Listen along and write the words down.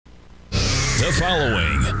The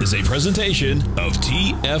following is a presentation of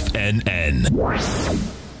TFNN.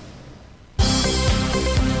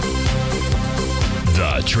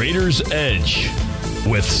 The Trader's Edge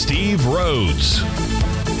with Steve Rhodes.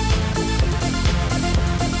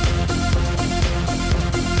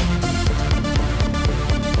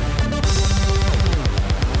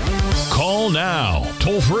 Call now,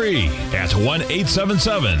 toll free at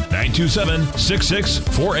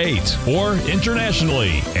 1-877-927-6648 or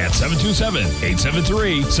internationally at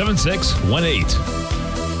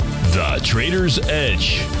 727-873-7618. The Trader's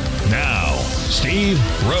Edge. Now, Steve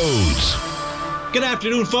Rhodes. Good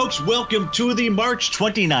afternoon, folks. Welcome to the March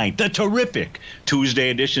 29th, the terrific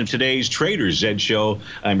Tuesday edition of today's Trader's Edge show.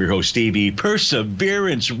 I'm your host, Stevie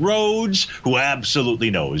Perseverance Rhodes, who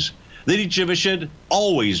absolutely knows that each of us should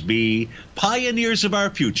always be pioneers of our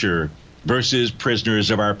future versus prisoners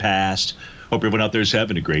of our past. Hope everyone out there is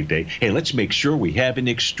having a great day. Hey, let's make sure we have an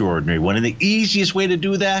extraordinary one. And the easiest way to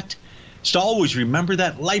do that is to always remember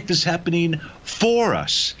that life is happening for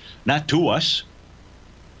us, not to us.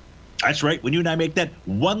 That's right. When you and I make that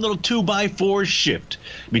one little 2x4 shift,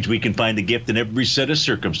 it means we can find the gift in every set of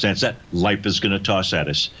circumstance that life is going to toss at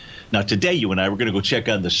us. Now, today, you and I, we're going to go check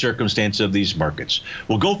on the circumstance of these markets.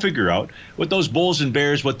 We'll go figure out what those bulls and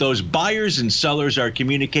bears, what those buyers and sellers are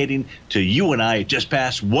communicating to you and I at just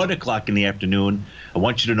past 1 o'clock in the afternoon. I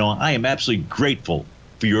want you to know I am absolutely grateful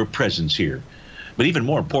for your presence here. But even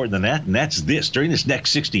more important than that, and that's this, during this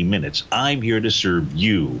next 60 minutes, I'm here to serve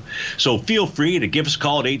you. So feel free to give us a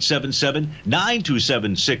call at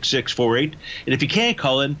 877-927-6648. And if you can't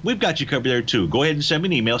call in, we've got you covered there too. Go ahead and send me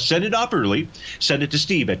an email. Send it off early. Send it to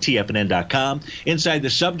Steve at TFNN.com. Inside the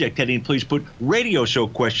subject heading, please put radio show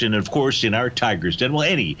question, and of course, in our Tigers Den. Well,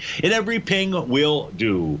 any and every ping will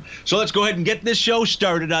do. So let's go ahead and get this show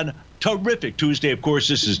started on terrific Tuesday. Of course,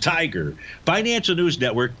 this is Tiger Financial News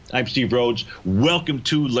Network. I'm Steve Rhodes. Welcome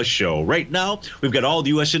to the show. Right now, we've got all the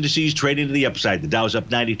U.S. indices trading to the upside. The Dow's up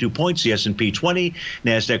 92 points, the S&P 20,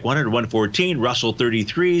 NASDAQ 100, 114, Russell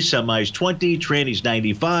 33, semis 20, trannies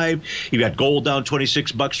 95. You've got gold down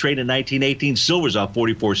 26 bucks, trading 19.18. Silver's off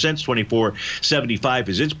 44 cents, 24.75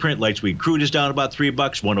 is its print. Light sweet crude is down about 3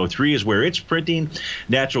 bucks, 103 is where it's printing.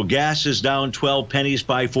 Natural gas is down 12 pennies,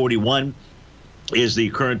 541. Is the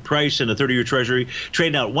current price in the 30-year Treasury,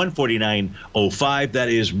 trading out 149.05. That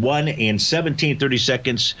is 1 and 17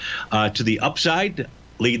 seconds to the upside.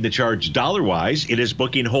 Lead the charge dollar-wise. It is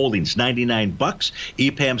Booking Holdings, 99 bucks.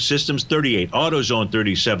 EPAM Systems, 38. AutoZone,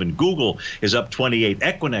 37. Google is up 28.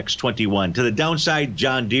 Equinix, 21. To the downside,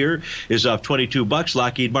 John Deere is off 22 bucks.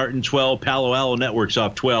 Lockheed Martin, 12. Palo Alto Networks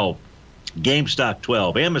off 12. GameStop,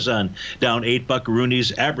 12. Amazon down 8.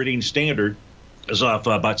 Buckaroonies. Aberdeen Standard is off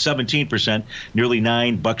about 17%, nearly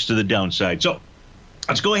 9 bucks to the downside. So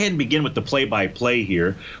let's go ahead and begin with the play-by-play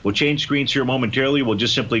here. We'll change screens here momentarily. We'll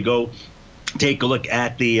just simply go take a look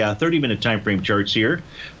at the 30-minute time frame charts here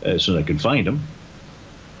so that I can find them.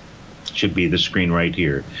 Should be the screen right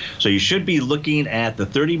here. So you should be looking at the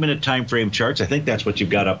 30-minute time frame charts. I think that's what you've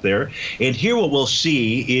got up there. And here what we'll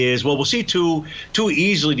see is, well, we'll see two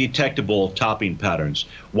easily detectable topping patterns.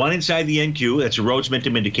 One inside the NQ, that's a Rhodes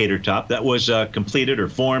Momentum Indicator top. That was completed or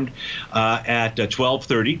formed at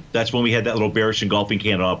 12:30. That's when we had that little bearish engulfing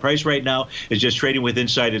candle. Our price right now is just trading with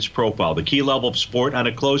inside its profile. The key level of support on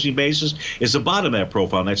a closing basis is the bottom of that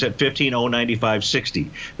profile, and that's at 15.09560.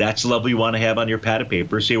 That's the level you want to have on your pad of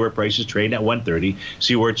paper. See where price is trading at 130.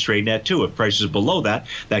 See where it's trading at 2. If price is below that,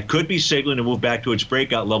 that could be signaling to move back to its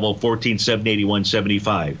breakout level of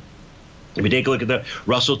 14,781.75. If you take a look at the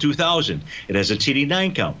Russell 2000, it has a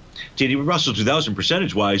TD9 count. Russell 2000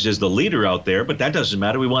 percentage-wise is the leader out there, but that doesn't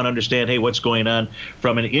matter. We want to understand, hey, what's going on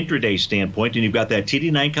from an intraday standpoint, and you've got that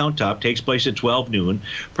TD9 count top, takes place at 12 noon,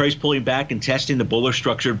 price pulling back and testing the bullish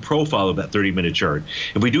structured profile of that 30-minute chart.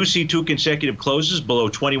 If we do see 2 consecutive closes below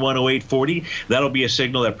 21.0840, that'll be a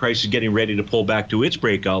signal that price is getting ready to pull back to its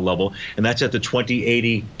breakout level, and that's at the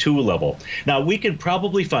 2082 level. Now, we can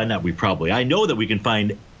probably find, I know that we can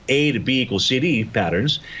find A to B equals CD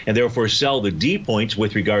patterns, and therefore sell the D points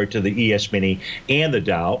with regard to the ES Mini and the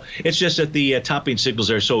Dow. It's just that the topping signals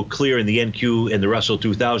are so clear in the NQ and the Russell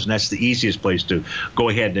 2000. That's the easiest place to go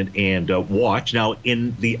ahead and watch. Now,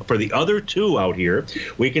 for the other two out here,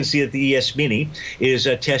 we can see that the ES Mini is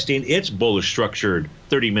testing its bullish structured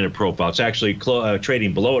 30-minute profile. It's actually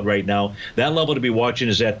trading below it right now. That level to be watching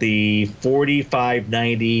is at the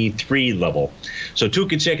 45.93 level. So 2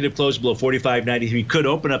 consecutive closes below 45.93 could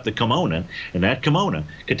open up the kimono, and that kimono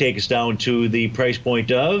could take us down to the price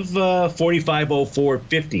point of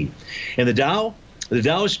 45.0450. And the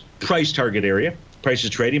Dow's price target area Price is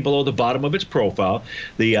trading below the bottom of its profile.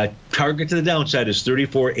 The target to the downside is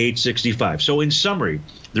 34,865. So in summary,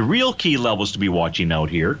 the real key levels to be watching out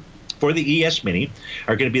here for the ES Mini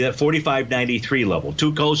are going to be that 45.93 level.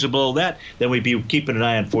 Two closes below that, then we'd be keeping an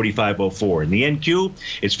eye on 45.04. In the NQ,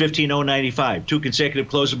 it's 15.095. Two consecutive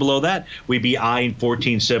closes below that, we'd be eyeing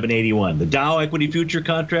 14.781. The Dow Equity Future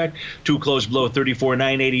Contract, two closes below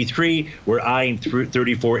 34.983, we're eyeing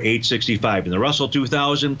 34.865. In the Russell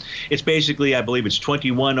 2000, it's basically, I believe it's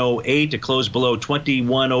 21.08 to close below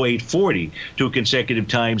 21.0840. Two consecutive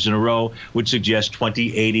times in a row would suggest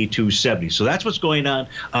 20.8270. So that's what's going on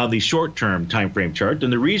the short-term time frame chart,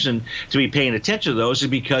 and the reason to be paying attention to those is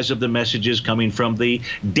because of the messages coming from the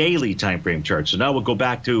daily time frame chart. So now we'll go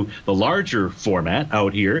back to the larger format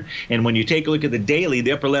out here, and when you take a look at the daily,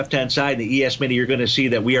 the upper left-hand side, the ES Mini, you're going to see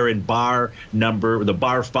that we are in the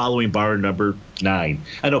bar following bar number 9.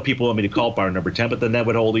 I know people want me to call it bar number 10, but then that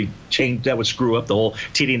would only change, that would screw up the whole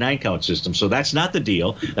TD9 count system. So that's not the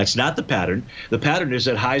deal. That's not the pattern. The pattern is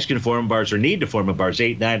that highs can form bars or need to form a bars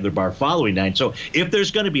 8, 9, the bar following 9. So if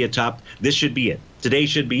there's going to be a top, this should be it. Today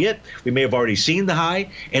should be it. We may have already seen the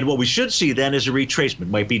high, and what we should see then is a retracement.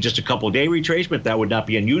 Might be just a couple-day retracement. That would not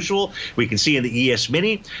be unusual. We can see in the ES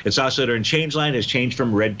Mini, its oscillator and change line has changed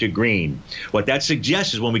from red to green. What that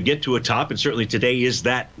suggests is when we get to a top, and certainly today is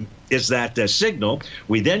that signal,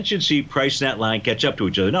 we then should see price and that line catch up to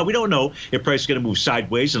each other. Now, we don't know if price is going to move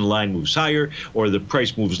sideways and the line moves higher, or the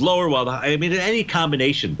price moves lower. Well, I mean, any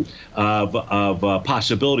combination of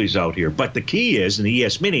possibilities out here. But the key is, in the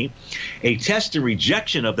ES Mini, a test and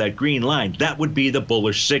rejection of that green line, that would be the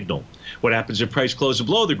bullish signal. What happens if price closes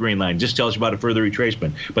below the green line just tells you about a further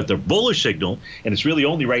retracement. But the bullish signal, and it's really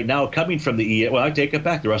only right now coming from the I take it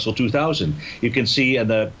back, the Russell 2000. You can see,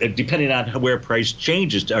 depending on where price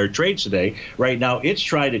changes or trades today, right now it's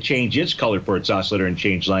trying to change its color for its oscillator and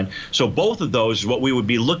change line. So both of those is what we would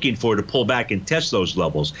be looking for to pull back and test those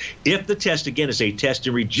levels. If the test, again, is a test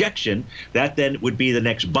and rejection, that then would be the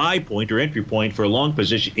next buy point or entry point for a long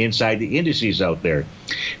position inside the indices out there.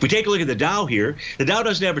 If we take a look at the Dow here, the Dow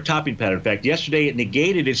doesn't have a topping pattern. In fact, yesterday it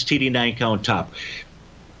negated its TD9 count top.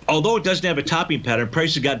 Although it doesn't have a topping pattern,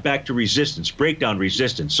 prices got back to resistance, breakdown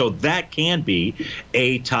resistance. So that can be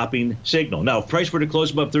a topping signal. Now, if price were to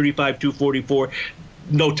close above 35,244,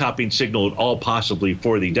 no topping signal at all possibly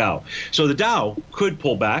for the Dow. So the Dow could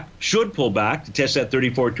pull back, should pull back to test that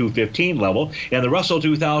 34,215 level. And the Russell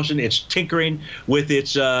 2000, it's tinkering with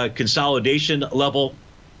its consolidation level.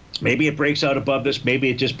 Maybe it breaks out above this.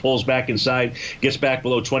 Maybe it just pulls back inside, gets back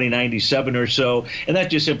below 2097 or so, and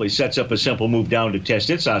that just simply sets up a simple move down to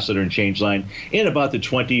test its oscillator and change line in about the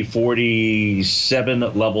 2047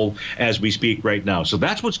 level as we speak right now. So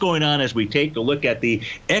that's what's going on as we take a look at the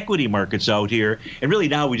equity markets out here. And really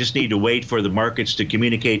now we just need to wait for the markets to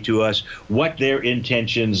communicate to us what their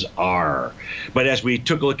intentions are. But as we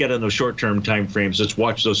took a look at it in those short-term time frames, let's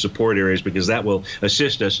watch those support areas, because that will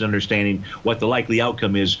assist us in understanding what the likely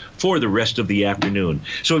outcome is for the rest of the afternoon.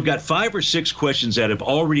 So we've got 5 or 6 questions that have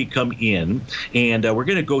already come in, and we're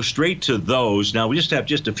going to go straight to those. Now, we just have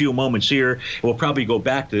just a few moments here. We'll probably go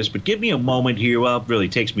back to this, but give me a moment here. Well, it really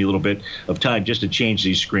takes me a little bit of time just to change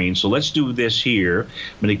these screens. So let's do this here.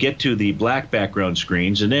 I'm going to get to the black background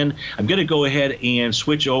screens, and then I'm going to go ahead and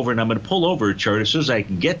switch over, and I'm going to pull over a chart as soon as I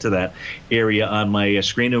can get to that area on my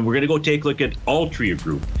screen, and we're going to go take a look at Altria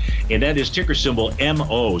Group, and that is ticker symbol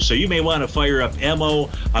MO. So you may want to fire up MO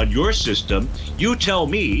on your system. You tell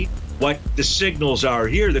me what the signals are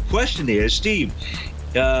here. The question is, Steve,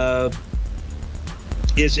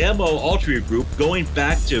 is MO Altria Group going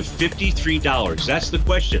back to $53? That's the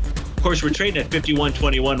question. Of course, we're trading at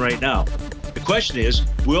 $51.21 right now. The question is,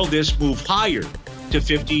 will this move higher to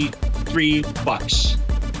 $53?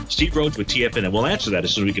 Steve Rhodes with TFNN. We'll answer that as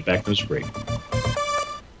soon as we get back from this break.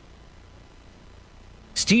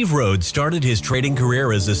 Steve Rhodes started his trading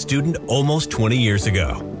career as a student almost 20 years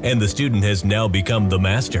ago, and the student has now become the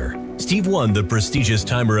master. Steve won the prestigious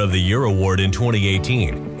Timer of the Year award in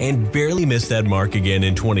 2018 and barely missed that mark again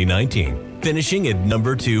in 2019, finishing at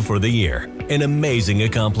number 2 for the year. An amazing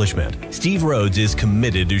accomplishment. Steve Rhodes is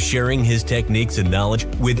committed to sharing his techniques and knowledge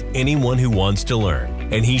with anyone who wants to learn,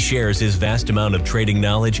 and he shares his vast amount of trading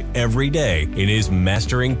knowledge every day in his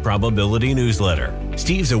Mastering Probability newsletter.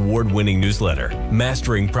 Steve's award-winning newsletter,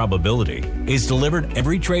 Mastering Probability, is delivered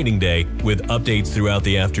every trading day with updates throughout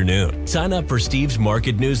the afternoon. Sign up for Steve's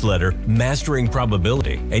market newsletter, Mastering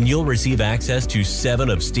Probability, and you'll receive access to 7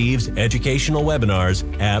 of Steve's educational webinars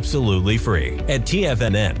absolutely free. At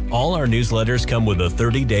TFNN, all our newsletters come with a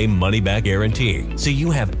 30-day money-back guarantee, so you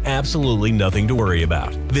have absolutely nothing to worry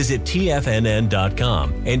about. Visit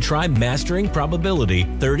TFNN.com and try Mastering Probability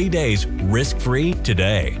 30 days risk-free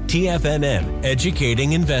today. TFNN, educating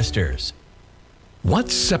investors.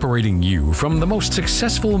 What's separating you from the most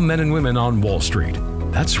successful men and women on Wall Street?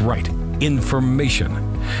 That's right, information.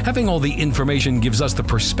 Having all the information gives us the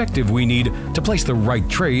perspective we need to place the right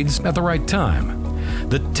trades at the right time.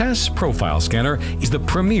 The TAS Profile Scanner is the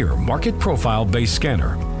premier market profile-based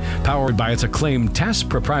scanner. Powered by its acclaimed TAS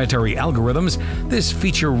proprietary algorithms, this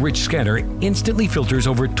feature-rich scanner instantly filters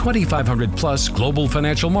over 2,500 plus global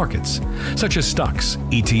financial markets, such as stocks,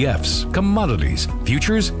 ETFs, commodities,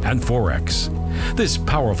 futures, and Forex. This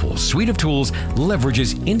powerful suite of tools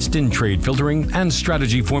leverages instant trade filtering and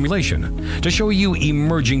strategy formulation to show you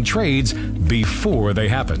emerging trades before they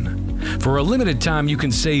happen. For a limited time, you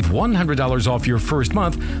can save $100 off your first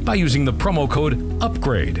month by using the promo code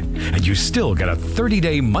UPGRADE, and you still get a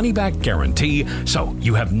 30-day money-back guarantee, so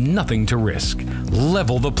you have nothing to risk.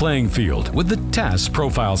 Level the playing field with the TAS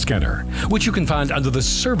Profile Scanner, which you can find under the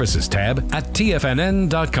Services tab at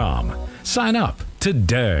TFNN.com. Sign up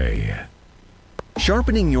today.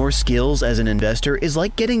 Sharpening your skills as an investor is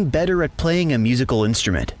like getting better at playing a musical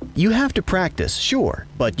instrument. You have to practice, sure,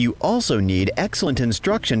 but you also need excellent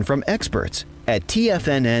instruction from experts. At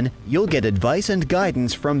TFNN, you'll get advice and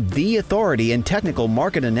guidance from the authority in technical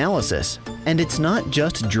market analysis. And it's not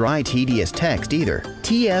just dry, tedious text either.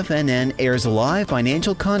 TFNN airs live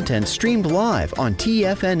financial content streamed live on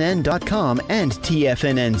TFNN.com and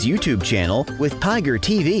TFNN's YouTube channel with Tiger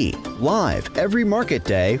TV, live every market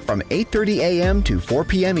day from 8:30 a.m. to 4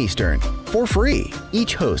 p.m. Eastern, for free.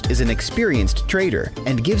 Each host is an experienced trader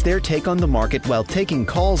and gives their take on the market while taking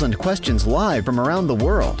calls and questions live from around the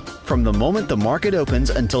world. From the moment the market opens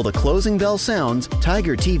until the closing bell sounds,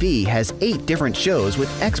 Tiger TV has 8 different shows with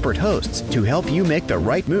expert hosts to help you make the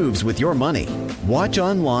right moves with your money. Watch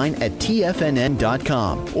online at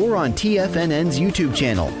TFNN.com or on TFNN's YouTube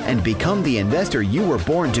channel and become the investor you were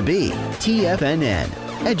born to be. TFNN,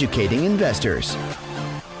 educating investors.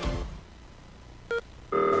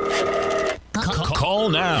 Call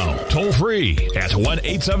now, toll free at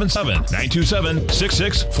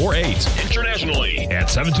 1-877-927-6648. Internationally at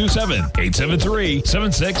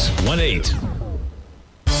 727-873-7618.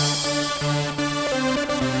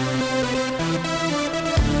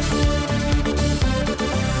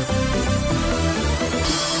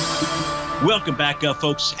 Welcome back,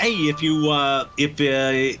 folks. Hey, if you go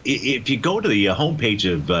to the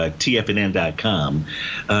homepage of TFNN.com,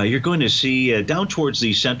 you're going to see down towards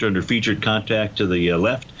the center under featured content to the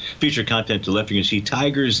left, you're going to see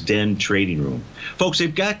Tiger's Den Trading Room. Folks,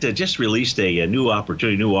 they've got just released a new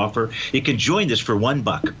opportunity, new offer. You can join this for $1,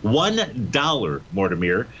 $1,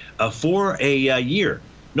 Mortimer, for a year.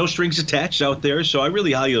 No strings attached out there, so I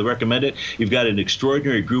really highly recommend it. You've got an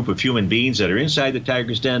extraordinary group of human beings that are inside the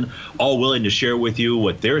Tiger's Den, all willing to share with you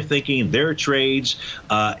what they're thinking, their trades,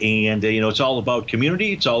 and it's all about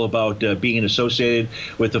community. It's all about being associated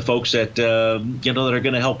with the folks that that are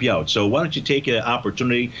going to help you out. So why don't you take an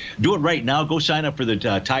opportunity, do it right now. Go sign up for the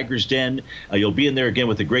Tiger's Den. You'll be in there again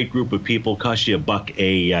with a great group of people. Cost you $1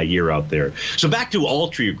 a year out there. So back to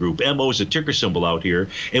Altria Group. MO is a ticker symbol out here,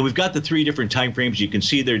 and we've got the 3 different time frames. You can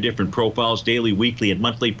see their different profiles, daily, weekly, and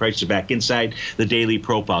monthly. Prices back inside the daily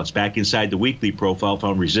profile. It's back inside the weekly profile.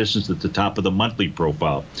 Found resistance at the top of the monthly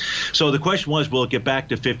profile. So the question was, will it get back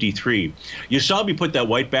to 53? You saw me put that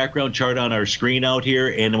white background chart on our screen out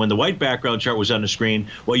here, and when the white background chart was on the screen,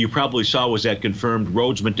 what you probably saw was that confirmed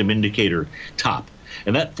Rhodes Momentum Indicator top.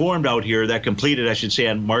 And that formed out here, that completed, I should say,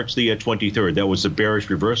 on March the 23rd. That was the bearish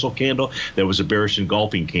reversal candle. That was a bearish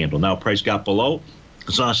engulfing candle. Now price got below.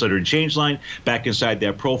 It's on a oscillator and change line, back inside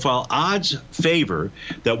that profile. Odds favor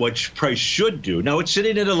that what price should do. Now, it's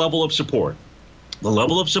sitting at a level of support. The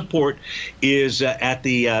level of support is at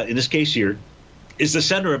the, in this case here, is the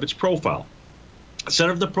center of its profile. The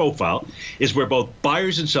center of the profile is where both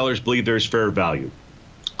buyers and sellers believe there's fair value.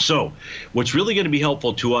 So what's really going to be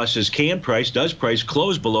helpful to us is does price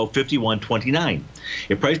close below 51.29?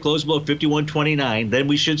 If price closes below 51.29, then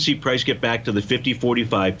we should see price get back to the 50.45,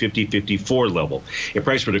 50.54 level. If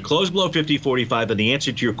price were to close below 50.45, then the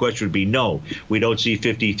answer to your question would be no, we don't see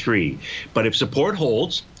 53. But if support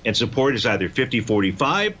holds and support is either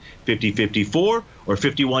 50.45, 50.54, or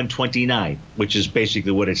 51.29, which is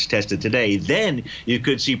basically what it's tested today. Then you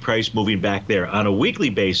could see price moving back there. On a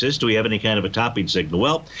weekly basis, do we have any kind of a topping signal?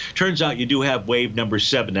 Well, turns out you do have wave number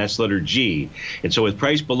 7. That's letter G. And so with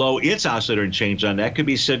price below its oscillator and change on that, could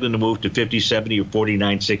be signaling to move to 50.70 or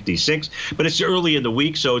 49.66. But it's early in the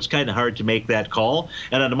week, so it's kind of hard to make that call.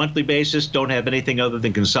 And on a monthly basis, don't have anything other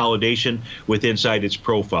than consolidation with inside its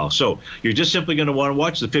profile. So you're just simply going to want to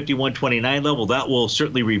watch the 51.29 level. That will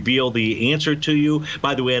certainly reveal the answer to you.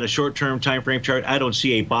 By the way, on a short-term time frame chart, I don't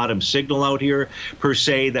see a bottom signal out here per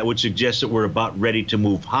se that would suggest that we're about ready to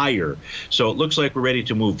move higher. So it looks like we're ready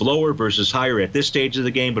to move lower versus higher at this stage of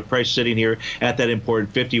the game, but price sitting here at that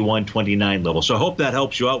important 51.29 level. So I hope that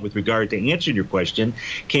helps you out with regard to answering your question.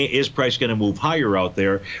 Is price going to move higher out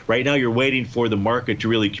there? Right now, you're waiting for the market to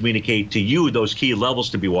really communicate to you those key levels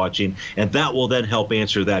to be watching, and that will then help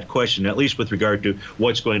answer that question, at least with regard to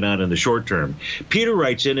what's going on in the short term. Peter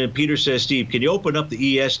writes in, and Peter says, Steve, can you open up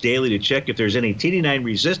the ES daily to check if there's any TD9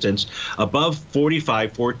 resistance above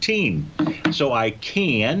 45.14? So I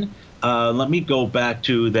can. Let me go back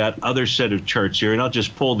to that other set of charts here, and I'll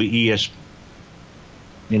just pull the ES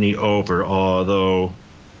mini over, although,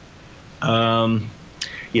 yeah,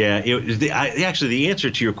 actually the answer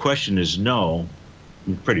to your question is no.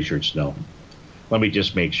 I'm pretty sure it's no. Let me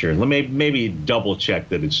just make sure. Let me maybe double check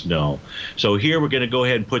that it's no. So here we're going to go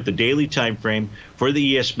ahead and put the daily time frame for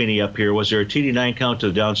the ES mini up here. Was there a TD9 count to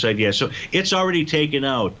the downside? Yes. So it's already taken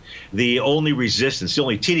out the only resistance, the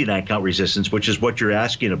only TD9 count resistance, which is what you're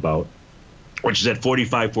asking about, which is at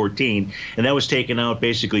 45.14, and that was taken out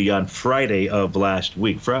basically on Friday of last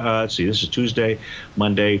week. Let's see, this is Tuesday,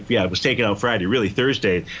 Monday. Yeah, it was taken out Friday. Really,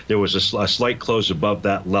 Thursday, there was a slight close above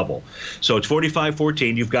that level. So it's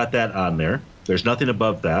 45.14. You've got that on there. There's nothing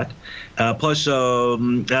above that. Plus,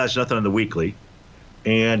 there's nothing on the weekly.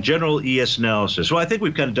 And general ES analysis. Well, I think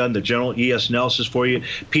we've kind of done the general ES analysis for you.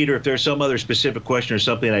 Peter, if there's some other specific question or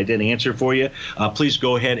something I didn't answer for you, please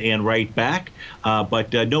go ahead and write back.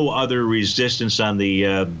 But no other resistance on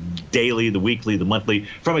the daily, the weekly, the monthly,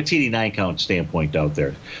 from a TD9 count standpoint out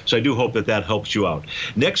there. So I do hope that that helps you out.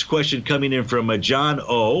 Next question coming in from John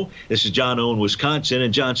O. This is John O in Wisconsin.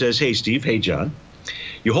 And John says, hey, Steve. Hey, John.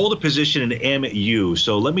 You hold a position in MU.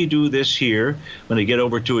 So let me do this here. I'm going to get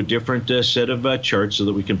over to a different set of charts so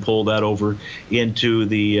that we can pull that over into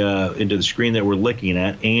the screen that we're looking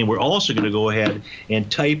at. And we're also going to go ahead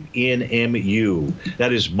and type in MU.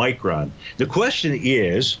 That is Micron. The question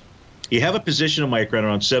is, you have a position of Micron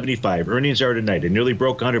around 75. Earnings are tonight. It nearly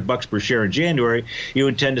broke $100 per share in January. You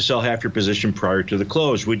intend to sell half your position prior to the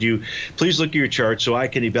close. Would you please look at your chart so I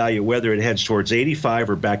can evaluate whether it heads towards 85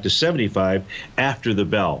 or back to 75 after the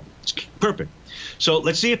bell? It's perfect. So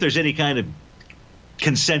let's see if there's any kind of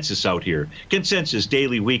consensus out here. Consensus,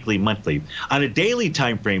 daily, weekly, monthly. On a daily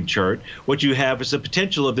time frame chart, what you have is the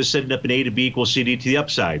potential of this setting up an A to B equals CD to the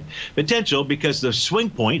upside. Potential because the swing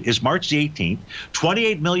point is March the 18th,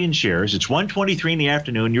 28 million shares. It's 1:23 in the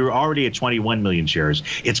afternoon. You're already at 21 million shares.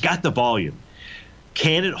 It's got the volume.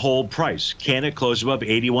 Can it hold price? Can it close above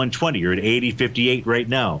 81.20? You're at 80.58 right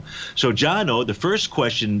now. So, John O, the first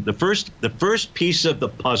question, the first piece of the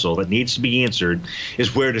puzzle that needs to be answered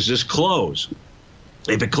is, where does this close?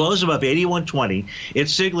 If it closes above 81.20,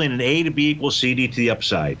 it's signaling an A to B equals CD to the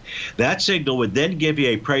upside. That signal would then give you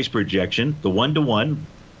a price projection, the 1-to-1.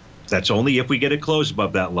 That's only if we get a close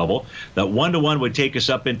above that level. That 1-to-1 would take us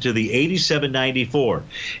up into the 87.94.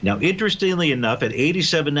 Now, interestingly enough, at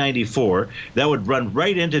 87.94, that would run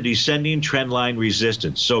right into descending trend line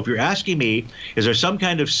resistance. So if you're asking me, is there some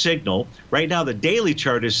kind of signal? Right now, the daily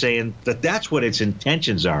chart is saying that that's what its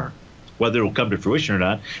intentions are. Whether it will come to fruition or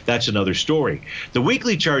not, that's another story. The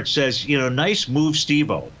weekly chart says, nice move,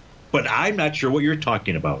 Steve-O. But I'm not sure what you're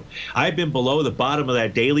talking about. I've been below the bottom of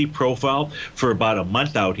that daily profile for about a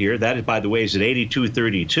month out here. That, by the way, is at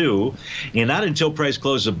 82.32. And not until price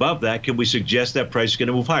closes above that can we suggest that price is going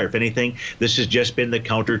to move higher. If anything, this has just been the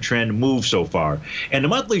counter trend move so far. And the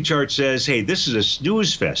monthly chart says, hey, this is a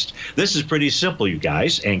snooze fest. This is pretty simple, you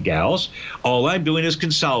guys and gals. All I'm doing is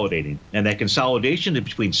consolidating. And that consolidation is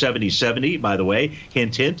between 70, by the way,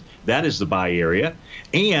 hint, hint, that is the buy area,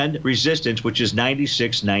 and resistance, which is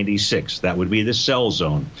 96.96. That would be the sell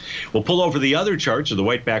zone. We'll pull over the other charts, or the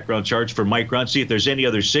white background charts for Micron, see if there's any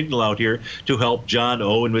other signal out here to help John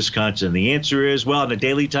O in Wisconsin. The answer is, well, in the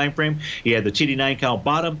daily time frame, you had the TD9 count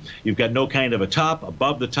bottom. You've got no kind of a top.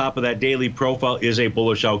 Above the top of that daily profile is a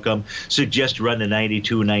bullish outcome. Suggest run to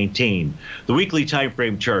 92.19. The weekly time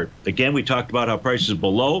frame chart, again, we talked about how price is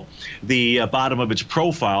below the bottom of its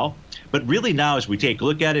profile. But really now, as we take a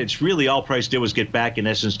look at it, it's really all price did was get back, in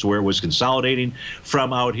essence, to where it was consolidating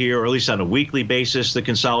from out here, or at least on a weekly basis, the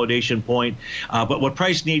consolidation point. But what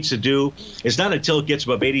price needs to do is not until it gets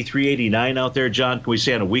above 83.89 out there, John, can we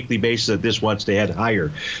say on a weekly basis that this wants to head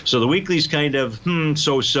higher. So the weekly's kind of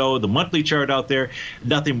so-so. The monthly chart out there,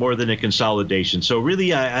 nothing more than a consolidation. So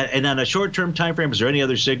really, and on a short-term time frame, is there any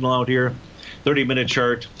other signal out here? 30-minute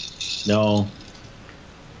chart? No.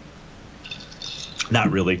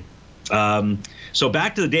 Not really. So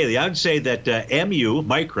back to the daily, I would say that MU,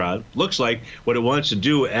 Micron, looks like what it wants to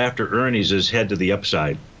do after earnings is head to the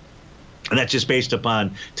upside. And that's just based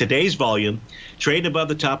upon today's volume, trading above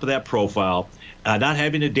the top of that profile, not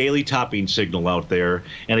having a daily topping signal out there.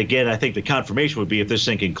 And again, I think the confirmation would be if this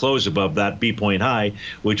thing can close above that B point high,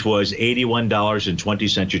 which was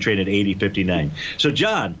 $81.20. You're trading at $80.59. So,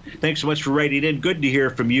 John, thanks so much for writing in. Good to hear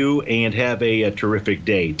from you, and have a terrific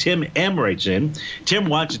day. Tim M writes in. Tim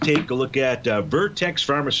wants to take a look at Vertex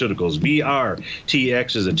Pharmaceuticals.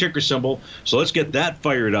 VRTX is a ticker symbol. So let's get that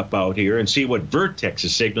fired up out here and see what Vertex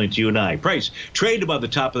is signaling to you and I. Price trade above the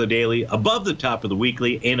top of the daily, above the top of the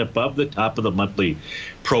weekly, and above the top of the monthly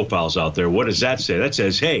profiles out there. What does that say? That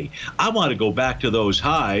says, hey, I want to go back to those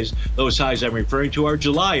highs. Those highs I'm referring to are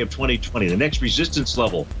July of 2020. The next resistance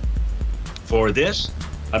level for this,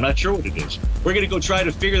 I'm not sure what it is. We're going to go try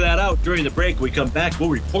to figure that out during the break. When we come back, we'll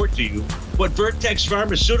report to you what Vertex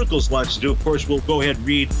Pharmaceuticals wants to do. Of course, we'll go ahead and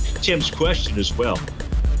read Tim's question as well.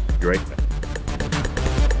 Be right back.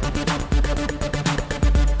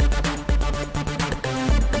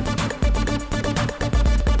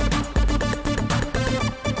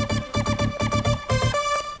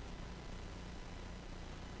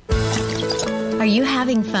 Are you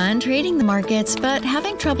having fun trading the markets, but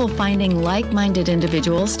having trouble finding like-minded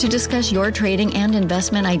individuals to discuss your trading and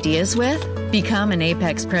investment ideas with? Become an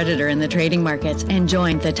apex predator in the trading markets and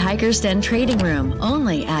join the Tiger's Den Trading Room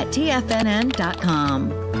only at TFNN.com.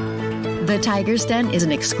 The Tiger's Den is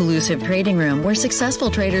an exclusive trading room where successful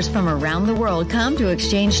traders from around the world come to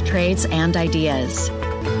exchange trades and ideas.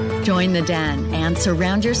 Join the den and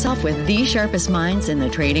surround yourself with the sharpest minds in the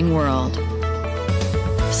trading world.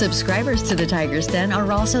 Subscribers to the Tiger's Den are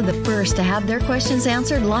also the first to have their questions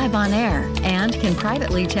answered live on air and can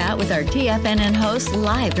privately chat with our TFNN hosts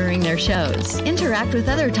live during their shows. Interact with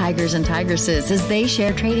other Tigers and Tigresses as they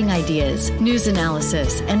share trading ideas, news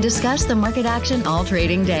analysis, and discuss the market action all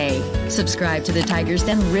trading day. Subscribe to the Tiger's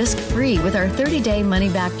Den risk-free with our 30-day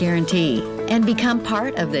money-back guarantee and become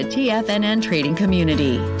part of the TFNN trading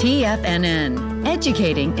community. TFNN,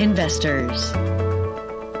 educating investors.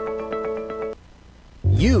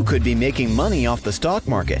 You could be making money off the stock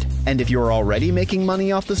market. And if you're already making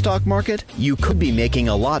money off the stock market, you could be making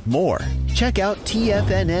a lot more. Check out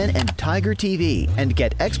TFNN and Tiger TV and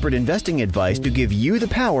get expert investing advice to give you the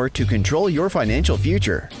power to control your financial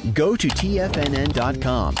future. Go to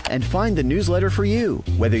TFNN.com and find the newsletter for you.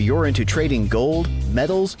 Whether you're into trading gold,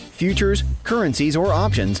 metals, futures, currencies, or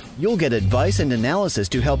options, you'll get advice and analysis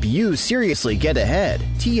to help you seriously get ahead.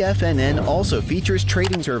 TFNN also features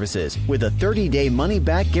trading services with a 30-day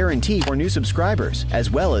money-back guarantee for new subscribers, as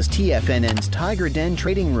well as TFNN's Tiger Den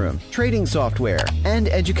Trading Room, trading software, and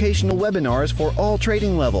educational webinars for all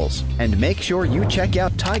trading levels. And make sure you check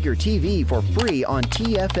out Tiger TV for free on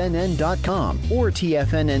TFNN.com or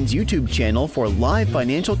TFNN's YouTube channel for live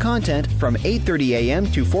financial content from 8:30 a.m.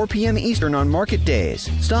 to 4 p.m. Eastern on market days.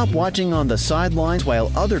 Stop watching on the sidelines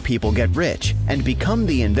while other people get rich and become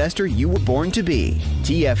the investor you were born to be.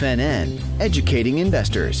 TFNN, educating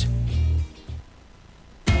investors.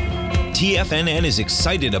 TFNN is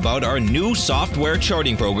excited about our new software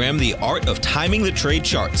charting program, The Art of Timing the Trade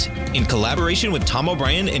Charts. In collaboration with Tom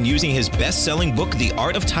O'Brien and using his best-selling book, The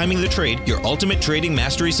Art of Timing the Trade, Your Ultimate Trading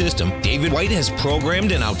Mastery System, David White has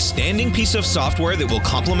programmed an outstanding piece of software that will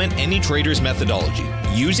complement any trader's methodology.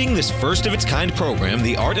 Using this first-of-its-kind program,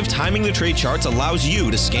 The Art of Timing the Trade Charts allows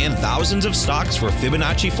you to scan thousands of stocks for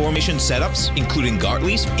Fibonacci formation setups, including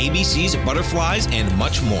Gartley's, ABC's, butterflies, and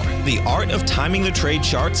much more. The Art of Timing the Trade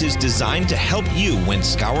Charts is designed to help you when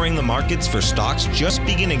scouring the markets for stocks just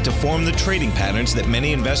beginning to form the trading patterns that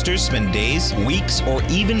many investors spend days, weeks, or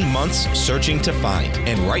even months searching to find.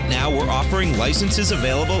 And right now, we're offering licenses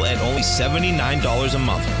available at only $79 a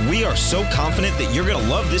month. We are so confident that you're going to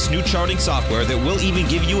love this new charting software that will even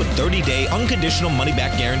give you a 30-day unconditional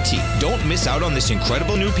money-back guarantee. Don't miss out on this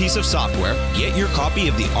incredible new piece of software. Get your copy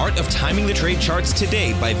of The Art of Timing the Trade Charts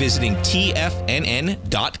today by visiting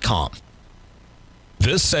TFNN.com.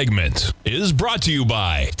 This segment is brought to you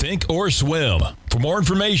by Thinkorswim. For more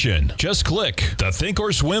information, just click the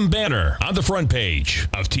Thinkorswim banner on the front page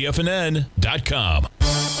of TFNN.com.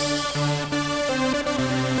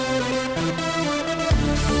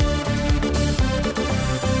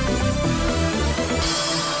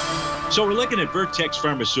 So we're looking at Vertex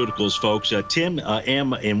Pharmaceuticals, folks. Tim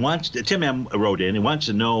M wrote in and wants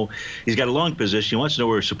to know, he's got a long position, he wants to know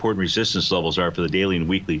where support and resistance levels are for the daily and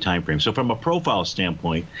weekly time frame. So from a profile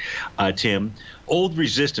standpoint, Tim, old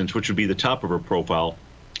resistance, which would be the top of our profile,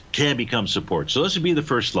 can become support. So those would be the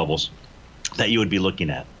first levels that you would be looking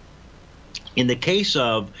at. In the case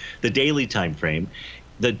of the daily time frame,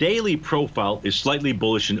 the daily profile is slightly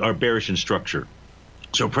bullish or bearish in structure.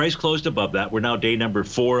 So price closed above that. We're now day number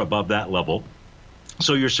 4 above that level.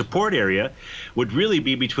 So your support area would really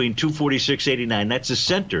be between 246.89. That's the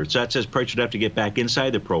center. So that says price would have to get back inside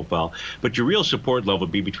the profile. But your real support level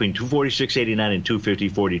would be between 246.89 and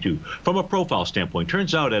 250.42. From a profile standpoint,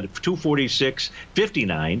 turns out at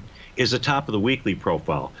 246.59 is the top of the weekly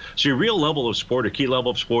profile. So your real level of support, or key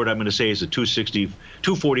level of support, I'm going to say is a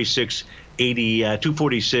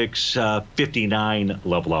 246.59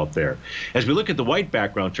 level out there. As we look at the white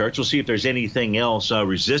background charts, we'll see if there's anything else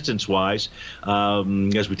resistance-wise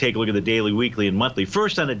as we take a look at the daily, weekly, and monthly.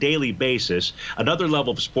 First, on a daily basis, another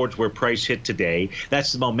level of support where price hit today.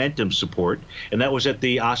 That's the momentum support, and that was at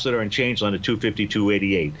the oscillator and change line at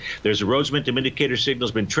 252.88. There's a Rhodes momentum indicator signal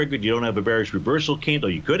has been triggered. You don't have a bearish reversal candle.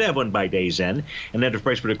 You could have one by day's end, and then if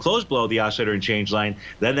price were to close below the oscillator and change line,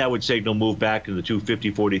 then that would signal move back into the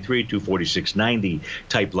 250.43, 246.90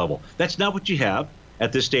 type level. That's not what you have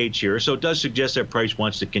at this stage here, so it does suggest that price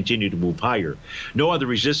wants to continue to move higher. No other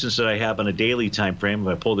resistance that I have on a daily time frame.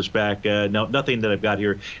 If I pull this back, no, nothing that I've got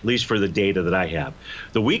here, at least for the data that I have.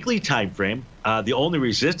 The weekly time frame, the only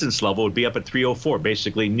resistance level would be up at 304,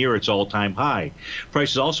 basically near its all-time high. Price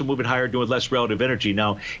is also moving higher, doing less relative energy.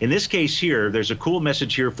 Now, in this case here, there's a cool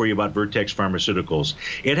message here for you about Vertex Pharmaceuticals.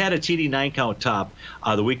 It had a TD9 count top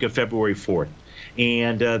the week of February 4th.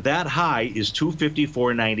 And that high is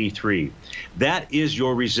 254.93. That is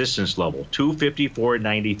your resistance level,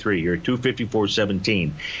 254.93 or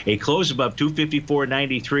 254.17. A close above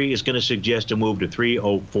 254.93 is going to suggest a move to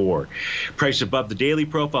 304. Price above the daily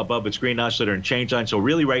profile, above its green oscillator and change line. So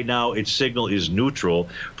really right now its signal is neutral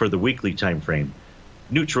for the weekly time frame.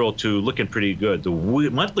 Neutral to looking pretty good. The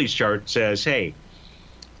monthly chart says, hey,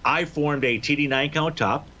 I formed a TD9 count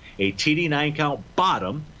top, a TD9 count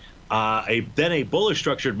bottom, then a bullish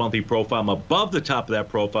structured monthly profile. I'm above the top of that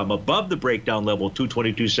profile. I'm above the breakdown level,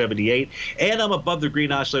 222.78, and I'm above the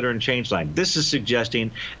green oscillator and change line. This is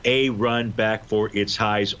suggesting a run back for its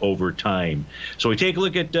highs over time. So we take a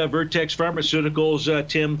look at Vertex Pharmaceuticals.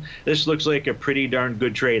 Tim, this looks like a pretty darn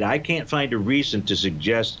good trade. I can't find a reason to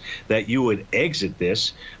suggest that you would exit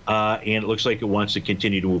this, and it looks like it wants to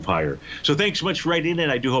continue to move higher. So thanks so much for writing in.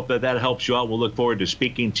 I do hope that that helps you out. We'll look forward to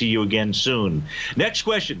speaking to you again soon. Next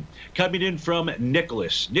question coming in from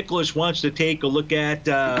Nicholas. Nicholas wants to take a look at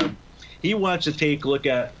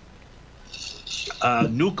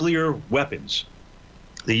nuclear weapons,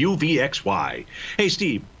 the UVXY. Hey,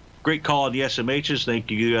 Steve, great call on the SMHs.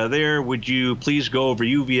 Thank you there. Would you please go over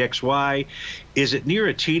UVXY? Is it near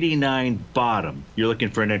a TD9 bottom? You're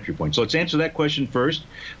looking for an entry point. So let's answer that question first.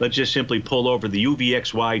 Let's just simply pull over the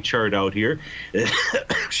UVXY chart out here.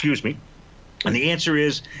 Excuse me. And the answer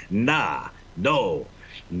is nah, no.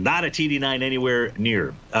 Not a TD9 anywhere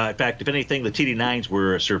near. In fact, if anything, the TD9s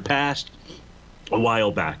were surpassed a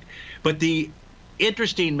while back. But the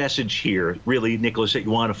interesting message here, really, Nicholas, that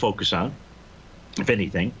you want to focus on, if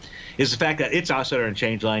anything, is the fact that its oscillator and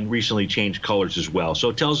change line recently changed colors as well. So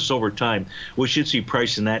it tells us over time we should see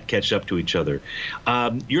price and that catch up to each other.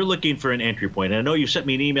 You're looking for an entry point. And I know you sent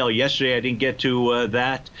me an email yesterday. I didn't get to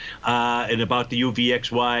that and about the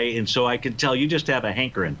UVXY. And so I can tell you just have a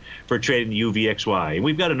hankering for trading the UVXY. And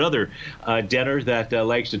we've got another debtor that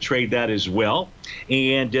likes to trade that as well.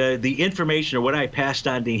 And the information, or what I passed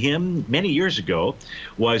on to him many years ago,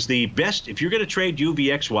 was the best. If you're going to trade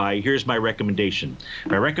UVXY, here's my recommendation.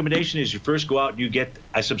 My recommendation is you first go out and you get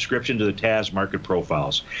a subscription to the TAS market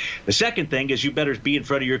profiles. The second thing is you better be in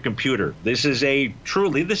front of your computer. This is a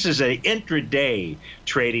intraday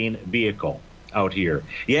trading vehicle out here.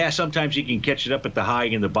 Yeah, sometimes you can catch it up at the high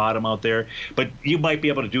and the bottom out there, but you might be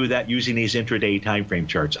able to do that using these intraday time frame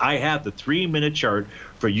charts. I have the 3-minute chart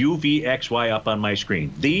for UVXY up on my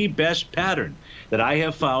screen. The best pattern that I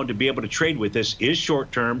have found to be able to trade with this is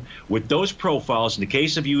short term with those profiles. In the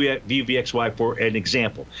case of UVXY, for an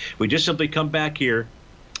example, we just simply come back here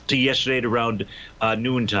to yesterday at around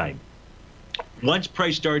noontime. Once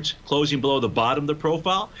price starts closing below the bottom of the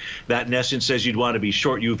profile, that in essence says you'd want to be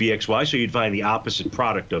short UVXY, so you'd find the opposite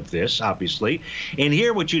product of this, obviously. And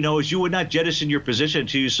here what you know is you would not jettison your position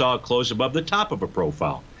until you saw it close above the top of a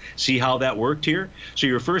profile. See how that worked here? So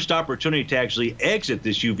your first opportunity to actually exit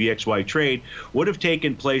this UVXY trade would have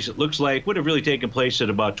taken place, it looks like, would have really taken place at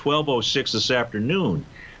about 12:06 this afternoon.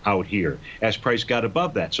 out here as price got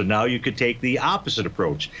above that. So now you could take the opposite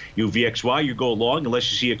approach. UVXY, you go long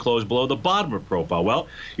unless you see a close below the bottom of profile. Well,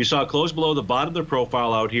 you saw a close below the bottom of the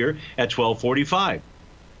profile out here at 1245.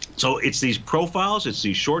 So it's these profiles, it's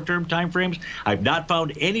these short-term time frames. I've not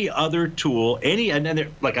found any other tool, and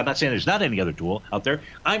I'm not saying there's not any other tool out there.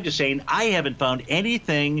 I'm just saying I haven't found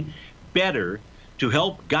anything better to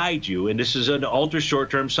help guide you. And this is an ultra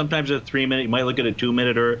short-term, sometimes a 3-minute. You might look at a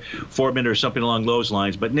 2-minute or 4-minute or something along those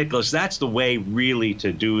lines. But, Nicholas, that's the way really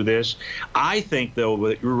to do this. I think, though,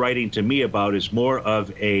 what you're writing to me about is more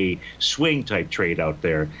of a swing-type trade out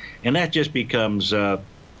there. And that just becomes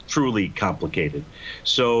truly complicated.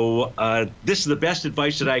 So this is the best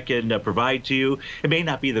advice that I can provide to you. It may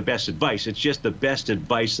not be the best advice. It's just the best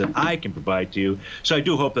advice that I can provide to you. So I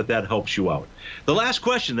do hope that that helps you out. The last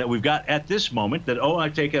question that we've got at this moment I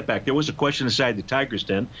take that back. There was a question inside the Tiger's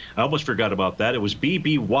Den. I almost forgot about that. It was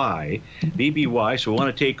BBY. BBY. So we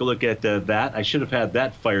want to take a look at that. I should have had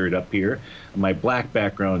that fired up here on my black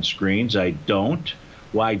background screens. I don't.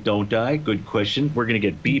 Why don't I? Good question. We're going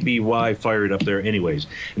to get BBY fired up there anyways.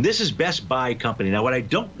 And this is Best Buy Company. Now, what I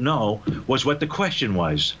don't know was what the question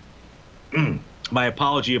was. My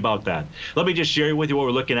apology about that. Let me just share with you what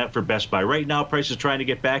we're looking at for Best Buy. Right now, price is trying to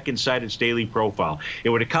get back inside its daily profile. It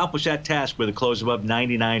would accomplish that task with a close above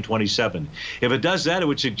 99.27. If it does that, it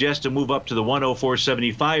would suggest a move up to the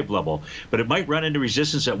 104.75 level, but it might run into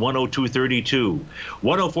resistance at 102.32.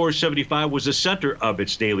 104.75 was the center of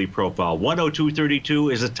its daily profile.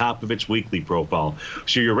 102.32 is the top of its weekly profile.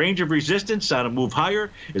 So your range of resistance on a move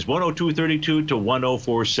higher is 102.32 to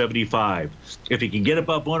 104.75. If you can get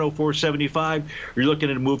above 104.75, you're looking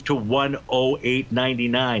at a move to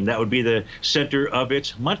 108.99. That would be the center of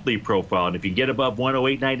its monthly profile. And if you get above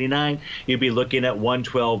 108.99, you'd be looking at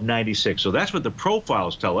 112.96. So that's what the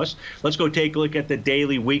profiles tell us. Let's go take a look at the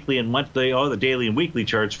daily, weekly, and monthly, the daily and weekly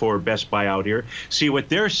charts for Best Buy out here. See what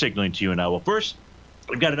they're signaling to you now. Well, first,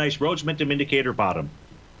 we've got a nice Rhodes Momentum Indicator bottom.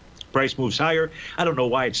 Price moves higher. I don't know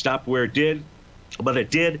why it stopped where it did, but it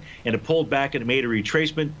did, and it pulled back and it made a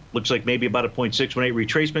retracement. Looks like maybe about a 0.618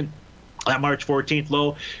 retracement. That March 14th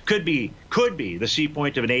low could be the C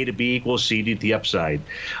point of an A to B equals C to the upside.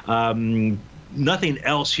 Nothing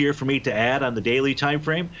else here for me to add on the daily time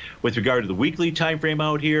frame. With regard to the weekly time frame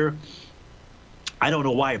out here, I don't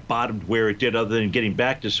know why it bottomed where it did other than getting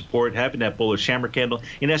back to support, having that bullish hammer candle.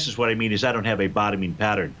 In essence, what I mean is I don't have a bottoming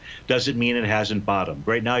pattern. Doesn't mean it hasn't bottomed.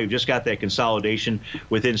 Right now, you've just got that consolidation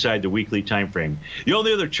with inside the weekly time frame. The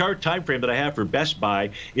only other chart time frame that I have for Best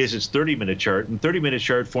Buy is its 30-minute chart. And 30-minute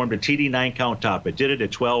chart formed a TD9 count top. It did it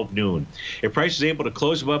at 12 noon. If price is able to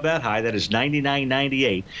close above that high, that is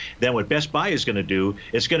 99.98, then what Best Buy is going to do,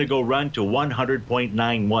 it's going to go run to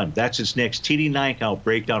 100.91. That's its next TD9 count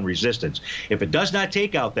breakdown resistance. If it does not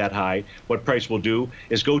take out that high, what price will do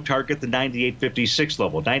is go target the 98.56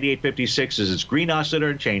 level. 98.56 is its green oscillator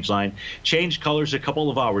and change line. Changed colors a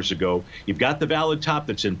couple of hours ago. You've got the valid top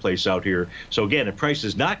that's in place out here. So again, if price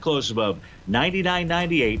is not close above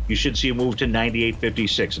 99.98, you should see a move to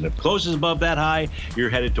 98.56. And if it closes above that high, you're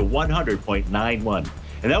headed to 100.91.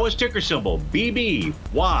 And that was ticker symbol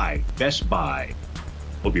BBY, Best Buy.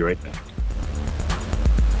 We'll be right back.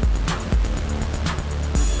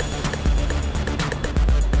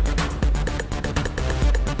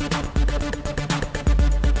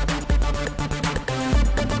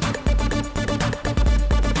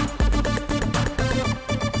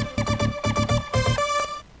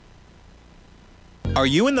 Are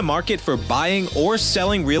you in the market for buying or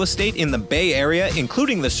selling real estate in the Bay Area,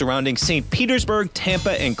 including the surrounding St. Petersburg,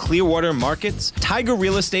 Tampa, and Clearwater markets? Tiger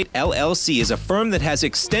Real Estate LLC is a firm that has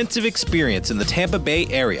extensive experience in the Tampa Bay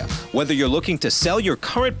area. Whether you're looking to sell your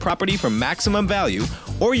current property for maximum value,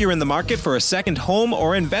 or you're in the market for a second home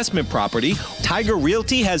or investment property, Tiger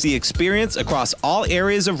Realty has the experience across all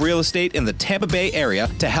areas of real estate in the Tampa Bay area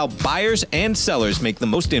to help buyers and sellers make the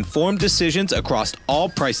most informed decisions across all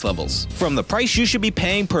price levels. From the price you should be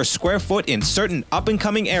paying per square foot in certain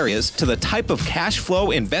up-and-coming areas to the type of cash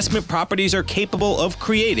flow investment properties are capable of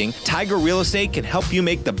creating, Tiger Real Estate can help you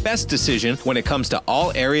make the best decision when it comes to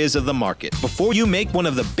all areas of the market. Before you make one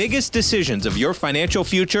of the biggest decisions of your financial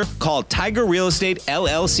future, call Tiger Real Estate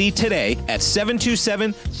LLC today at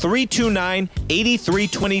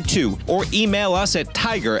 727-329-8322 or email us at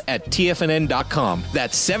tiger@tfnn.com.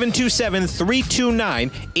 That's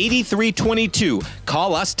 727-329-8322.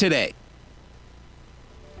 Call us today.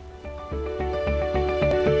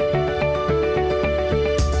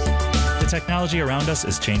 Technology around us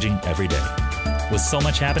is changing every day. With so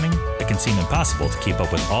much happening, it can seem impossible to keep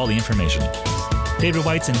up with all the information. David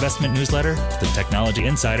White's investment newsletter, The Technology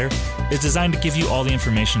Insider, is designed to give you all the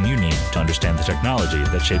information you need to understand the technology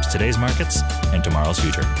that shapes today's markets and tomorrow's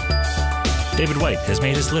future. David White has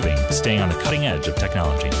made his living staying on the cutting edge of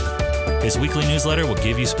technology. His weekly newsletter will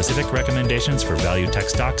give you specific recommendations for value tech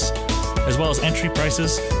stocks, as well as entry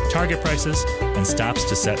prices, target prices, and stops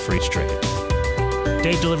to set for each trade.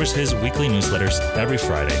 Dave delivers his weekly newsletters every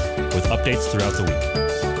Friday with updates throughout the week.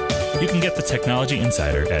 You can get the Technology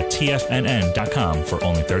Insider at TFNN.com for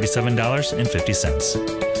only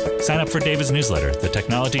 $37.50. Sign up for David's newsletter, The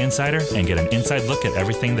Technology Insider, and get an inside look at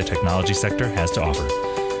everything the technology sector has to offer.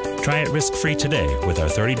 Try it risk-free today with our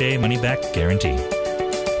 30-day money-back guarantee.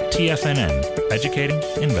 TFNN, educating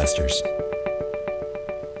investors.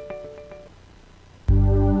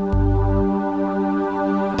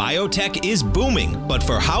 Biotech is booming, but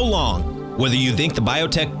for how long? Whether you think the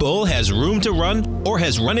biotech bull has room to run or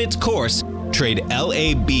has run its course, trade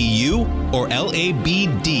LABU or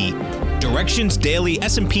LABD. Direction's daily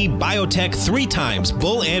S&P Biotech 3 times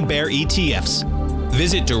bull and bear ETFs.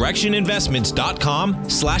 Visit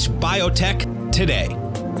directioninvestments.com/biotech today.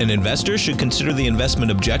 An investor should consider the investment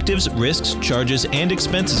objectives, risks, charges, and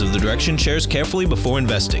expenses of the Direction shares carefully before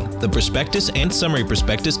investing. The prospectus and summary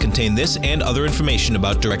prospectus contain this and other information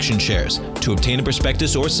about Direction shares. To obtain a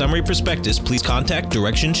prospectus or summary prospectus, please contact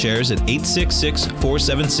Direction shares at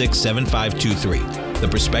 866-476-7523. The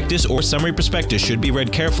prospectus or summary prospectus should be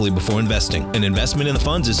read carefully before investing. An investment in the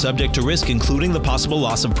funds is subject to risk, including the possible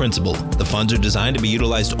loss of principal. The funds are designed to be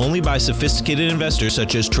utilized only by sophisticated investors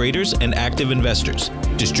such as traders and active investors.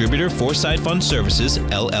 Distributor Foresight Fund Services,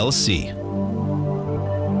 LLC.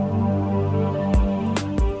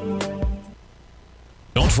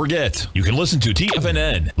 Don't forget, you can listen to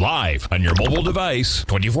TFNN live on your mobile device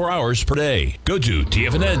 24 hours per day. Go to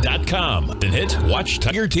TFNN.com, then hit Watch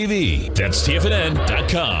Tiger TV. That's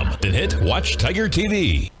TFNN.com, then hit Watch Tiger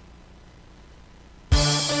TV.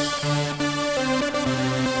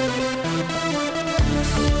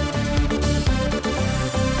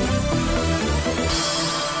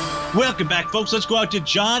 Welcome back, folks. Let's go out to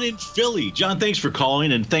John in Philly. John, thanks for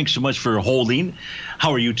calling, and thanks so much for holding.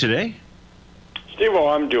 How are you today? Steve, well,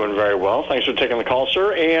 I'm doing very well. Thanks for taking the call,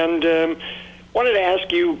 sir. And wanted to ask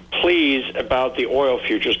you, please, about the oil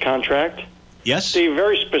futures contract. Yes? Steve,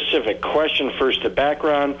 very specific question first. The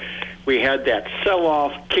background, we had that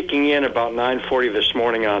sell-off kicking in about 9:40 this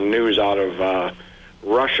morning on news out of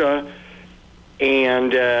Russia,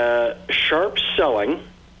 and sharp selling.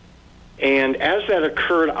 And as that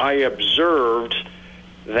occurred, I observed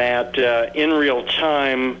that in real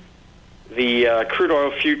time, the crude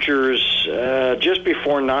oil futures just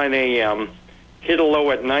before 9 a.m. hit a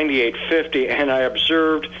low at 98.50, and I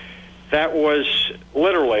observed that was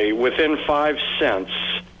literally within 5 cents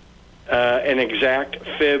an exact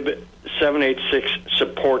Fib 786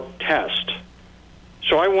 support test.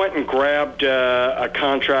 So I went and grabbed a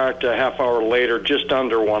contract a half hour later, just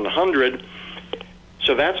under 100.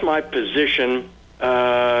 So that's my position.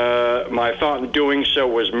 My thought in doing so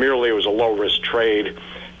was merely it was a low-risk trade,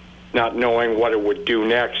 not knowing what it would do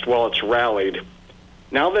next. Well, it's rallied.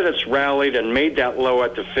 Now that it's rallied and made that low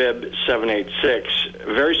at the Fib 786,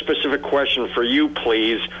 a very specific question for you,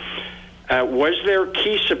 please. Was there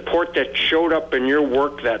key support that showed up in your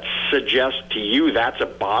work that suggests to you that's a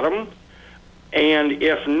bottom? And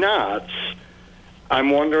if not, I'm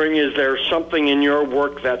wondering, is there something in your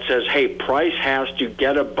work that says, hey, price has to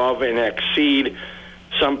get above and exceed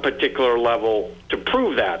some particular level to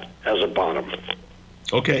prove that as a bottom?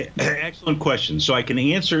 Okay, excellent question. So I can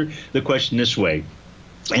answer the question this way.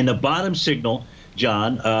 And the bottom signal,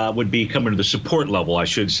 John, would be coming to the support level, I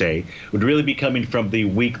should say, would really be coming from the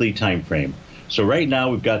weekly time frame. So right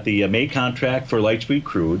now we've got the May contract for light sweet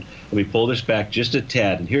crude. Let me pull this back just a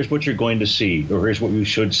tad, and here's what you're going to see, or here's what we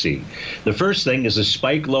should see. The first thing is the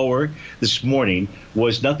spike lower this morning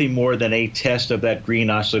was nothing more than a test of that green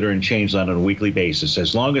oscillator and change line on a weekly basis.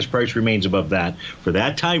 As long as price remains above that, for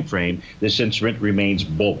that time frame, this instrument remains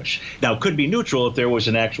bullish. Now, it could be neutral if there was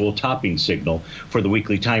an actual topping signal for the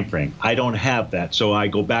weekly time frame. I don't have that, so I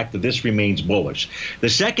go back to this remains bullish. The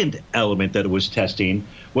second element that it was testing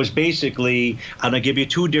was basically, I'm going to give you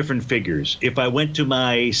two different figures. If I went to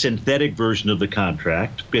my synthetic version of the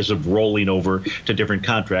contract, because of rolling over to different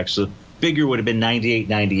contracts, the figure would have been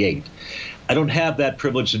 98.98. I don't have that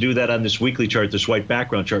privilege to do that on this weekly chart, this white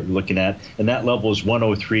background chart we're looking at, and that level is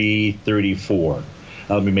 103.34.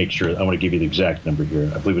 Let me make sure. I want to give you the exact number here.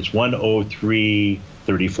 I believe it's 103.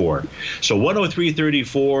 34. So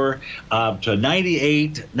 103.34 to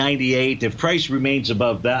 98.98. If price remains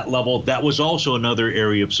above that level, that was also another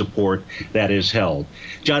area of support that is held.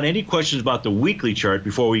 John, any questions about the weekly chart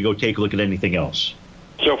before we go take a look at anything else?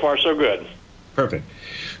 So far, so good. Perfect.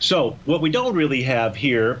 So what we don't really have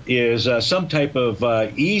here is some type of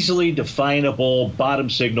easily definable bottom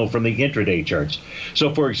signal from the intraday charts.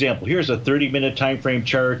 So, for example, here's a 30-minute time frame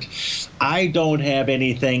chart. I don't have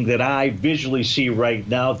anything that I visually see right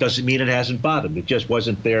now. Doesn't mean it hasn't bottomed. It just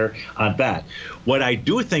wasn't there on that. What I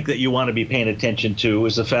do think that you want to be paying attention to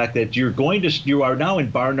is the fact that you are now in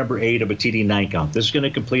bar number 8 of a TD9 count. This is going to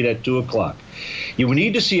complete at 2 o'clock. You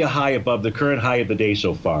need to see a high above the current high of the day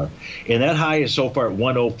so far, and that high is so far at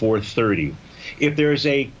 104.30. If there's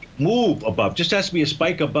a move above, just has to be a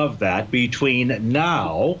spike above that between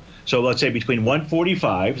now, so let's say between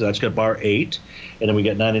 145, so that's going to bar 8, and then we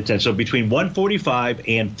get 9 and 10. So between 145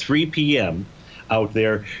 and 3 p.m. out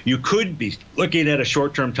there, you could be looking at a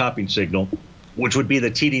short-term topping signal, which would be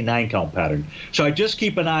the TD9 count pattern. So I just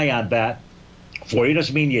keep an eye on that for you.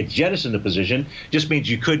 Doesn't mean you jettison the position, just means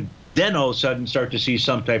you could then all of a sudden start to see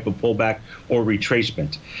some type of pullback or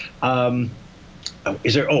retracement.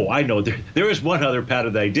 Is there? Oh, I know. There is one other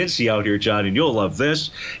pattern that I did see out here, John, and you'll love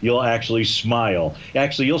this. You'll actually smile.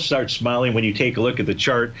 Actually, you'll start smiling when you take a look at the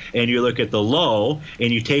chart and you look at the low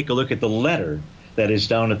and you take a look at the letter that is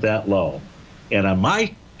down at that low. And on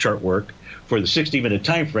my chart work, for the 60-minute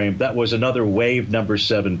time frame, that was another wave number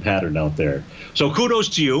 7 pattern out there. So kudos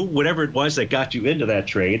to you, whatever it was that got you into that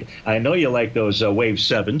trade. I know you like those wave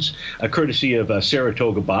 7s, courtesy of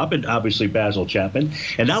Saratoga Bob and obviously Basil Chapman.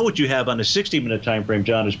 And now what you have on the 60-minute time frame,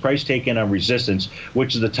 John, is price taken on resistance,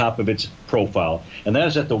 which is the top of its profile, and that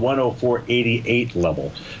is at the 104.88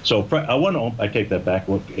 level. So I take that back.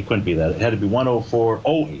 It couldn't be that. It had to be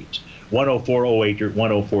 104.08, 104.08 or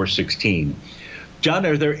 104.16. John,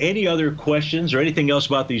 are there any other questions or anything else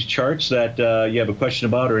about these charts that you have a question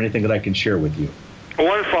about or anything that I can share with you?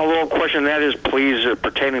 One follow-up question, that is, please,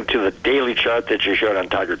 pertaining to the daily chart that you showed on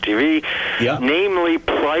Tiger TV. Yeah. Namely,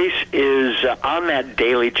 price is on that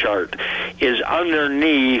daily chart is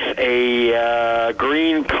underneath a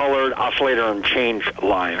green-colored oscillator and change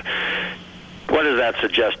line. What does that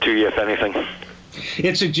suggest to you, if anything?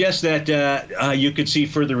 It suggests that you could see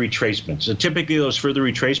further retracements. And typically, those further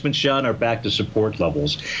retracements, John, are back to support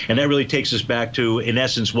levels. And that really takes us back to, in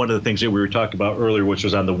essence, one of the things that we were talking about earlier, which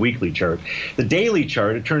was on the weekly chart. The daily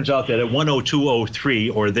chart, it turns out that at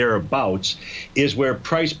 102.03 or thereabouts is where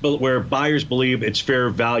buyers believe it's fair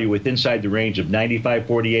value with inside the range of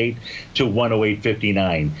 95.48 to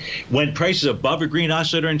 108.59. When price is above a green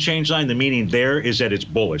oscillator and change line, the meaning there is that it's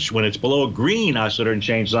bullish. When it's below a green oscillator and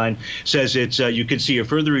change line, says it's you can see a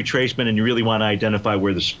further retracement, and you really want to identify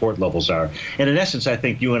where the support levels are. And in essence, I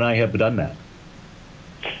think you and I have done that.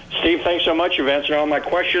 Steve, thanks so much. You've answered all my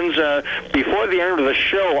questions. Before the end of the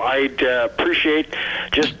show, I'd appreciate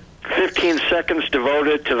just 15 seconds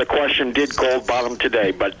devoted to the question, did gold bottom today?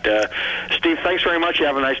 But, Steve, thanks very much. You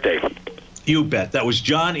have a nice day. You bet. That was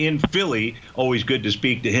John in Philly. Always good to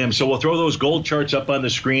speak to him. So we'll throw those gold charts up on the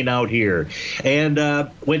screen out here. And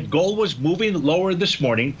when gold was moving lower this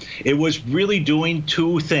morning, it was really doing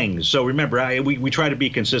two things. So remember, we try to be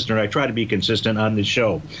consistent, or I try to be consistent on this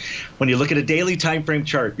show. When you look at a daily time frame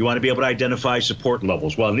chart, you want to be able to identify support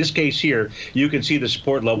levels. Well, in this case here, you can see the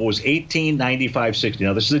support level was 1895.60.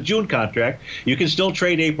 Now, this is a June contract. You can still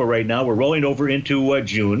trade April right now. We're rolling over into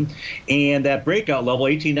June. And that breakout level,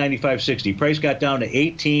 1895.60. Price got down to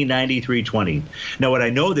 1893.20. Now, what I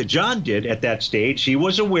know that John did at that stage, he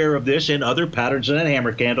was aware of this and other patterns in that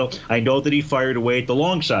hammer candle. I know that he fired away at the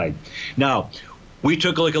long side. Now, we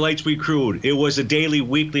took a look at light sweet crude. It was the daily,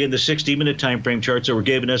 weekly, and the 60-minute time frame charts that were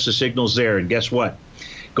giving us the signals there. And guess what?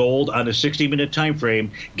 Gold on a 60-minute time frame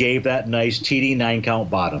gave that nice TD9 count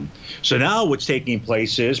bottom. So now what's taking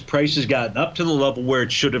place is price has gotten up to the level where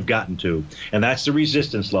it should have gotten to, and that's the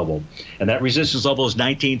resistance level. And that resistance level is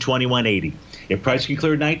 1921.80. If price can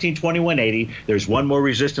clear 1921.80, there's one more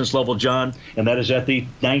resistance level, John, and that is at the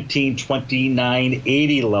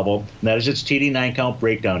 1929.80 level, and that is its TD9 count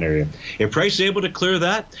breakdown area. If price is able to clear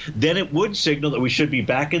that, then it would signal that we should be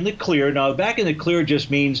back in the clear. Now, back in the clear just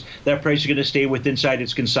means that price is going to stay inside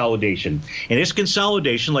its consolidation. And its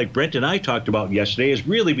consolidation, like Brent and I talked about yesterday, is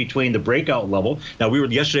really between the breakout level. Now, we were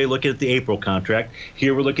yesterday looking at the April contract.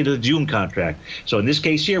 Here we're looking at the June contract. So in this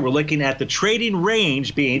case here, we're looking at the trading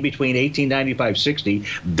range being between 1895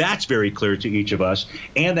 1895.60. That's very clear to each of us.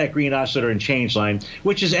 And that green oscillator and change line,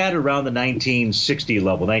 which is at around the 1960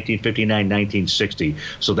 level, 1959, 1960.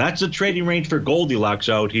 So that's the trading range for Goldilocks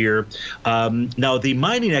out here. Now, the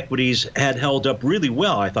mining equities had held up really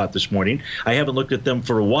well, I thought, this morning. I haven't looked at them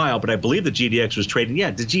for a while, but I believe the GDX was trading.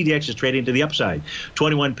 Yeah, the GDX is trading to the upside.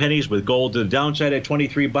 21 pennies with gold to the downside at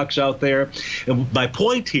 23 bucks out there. And my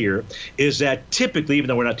point here is that typically, even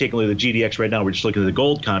though we're not taking a look at the GDX right now, we're just looking at the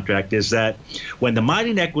gold contract, is that when the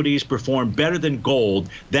mining equities perform better than gold,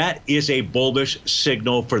 that is a bullish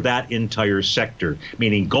signal for that entire sector,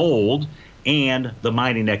 meaning gold and the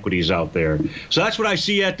mining equities out there. So that's what I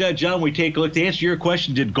see at, John. We take a look. To answer your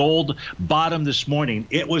question, did gold bottom this morning?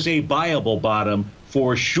 It was a viable bottom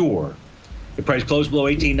for sure. The price closed below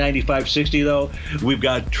 1895.60, though. We've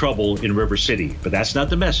got trouble in River City, but that's not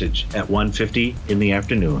the message at 1:50 in the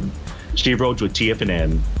afternoon. Steve Rhodes with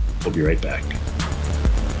TFNN. We'll be right back.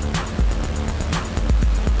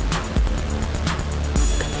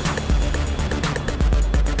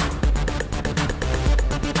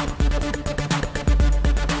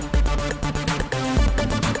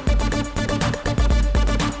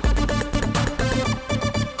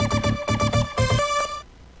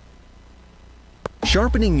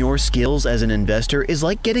 Sharpening your skills as an investor is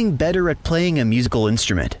like getting better at playing a musical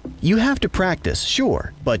instrument. You have to practice,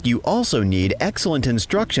 sure, but you also need excellent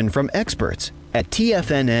instruction from experts. At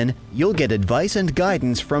TFNN, you'll get advice and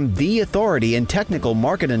guidance from the authority in technical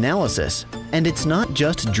market analysis. And it's not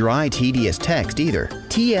just dry, tedious text either.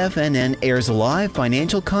 TFNN airs live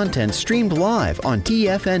financial content streamed live on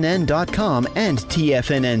TFNN.com and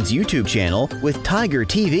TFNN's YouTube channel with Tiger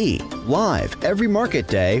TV, live every market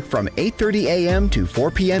day from 8:30 a.m. to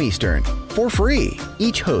 4 p.m. Eastern, for free.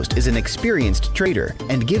 Each host is an experienced trader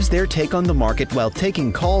and gives their take on the market while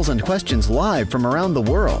taking calls and questions live from around the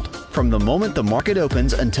world. From the moment the market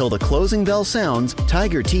opens until the closing bell sounds,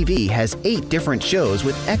 Tiger TV has 8 different shows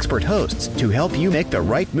with expert hosts to help you make the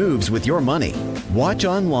right moves with your money. Watch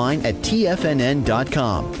online at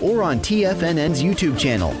TFNN.com or on TFNN's YouTube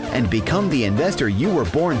channel and become the investor you were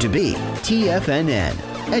born to be. TFNN,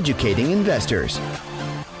 educating investors.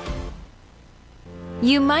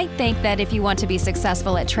 You might think that if you want to be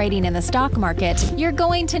successful at trading in the stock market, you're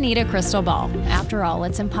going to need a crystal ball. After all,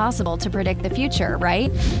 it's impossible to predict the future,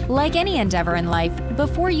 right? Like any endeavor in life,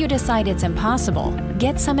 before you decide it's impossible,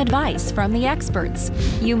 get some advice from the experts.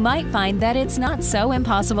 You might find that it's not so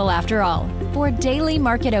impossible after all. For daily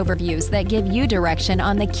market overviews that give you direction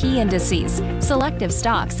on the key indices, selective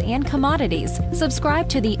stocks, and commodities, subscribe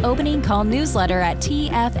to the Opening Call newsletter at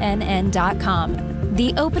TFNN.com.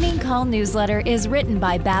 The Opening Call newsletter is written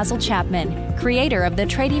by Basil Chapman, creator of the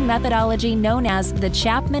trading methodology known as the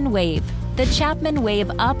Chapman Wave. The Chapman Wave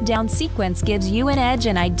up-down sequence gives you an edge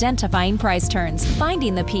in identifying price turns,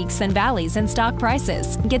 finding the peaks and valleys in stock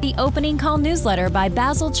prices. Get the Opening Call newsletter by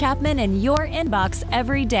Basil Chapman in your inbox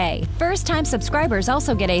every day. First-time subscribers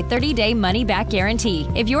also get a 30-day money-back guarantee.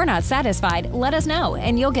 If you're not satisfied, let us know,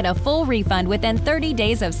 and you'll get a full refund within 30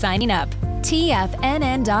 days of signing up.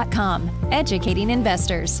 TFNN.com, educating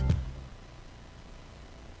investors.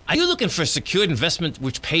 Are you looking for a secured investment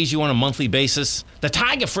which pays you on a monthly basis? The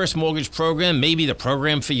Tiger First Mortgage Program may be the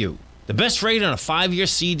program for you. The best rate on a 5-year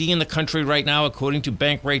CD in the country right now, according to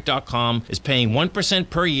Bankrate.com, is paying 1%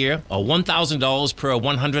 per year or $1,000 per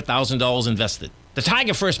 $100,000 invested. The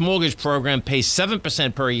Tiger First Mortgage Program pays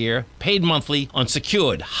 7% per year, paid monthly, on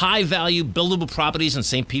secured, high-value, buildable properties in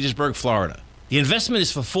St. Petersburg, Florida. The investment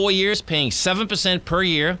is for 4 years, paying 7% per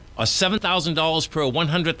year or $7,000 per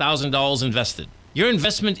 $100,000 invested. Your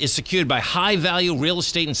investment is secured by high-value real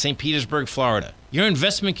estate in St. Petersburg, Florida. Your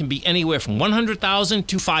investment can be anywhere from $100,000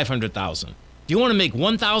 to $500,000. Do you want to make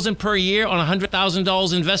 $1,000 per year on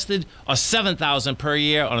 $100,000 invested or $7,000 per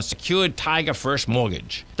year on a secured Tiger First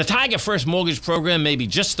mortgage? The Tiger First Mortgage Program may be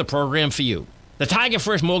just the program for you. The Tiger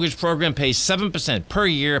First Mortgage Program pays 7% per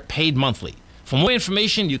year, paid monthly. For more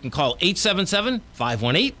information, you can call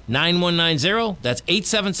 877-518-9190. That's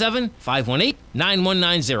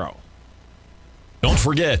 877-518-9190. Don't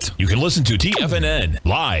forget, you can listen to TFNN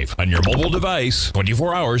live on your mobile device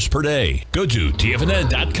 24 hours per day. Go to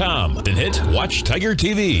TFNN.com, then hit Watch Tiger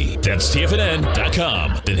TV. That's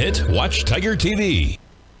TFNN.com, then hit Watch Tiger TV.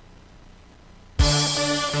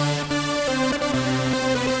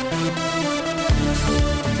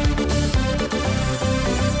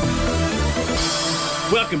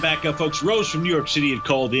 Welcome back, folks. Rose from New York City had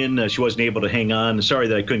called in. She wasn't able to hang on. Sorry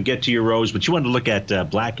that I couldn't get to you, Rose, but she wanted to look at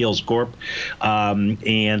Black Hills Corp.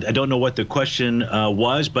 And I don't know what the question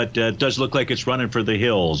was, but it does look like it's running for the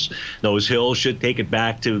hills. Those hills should take it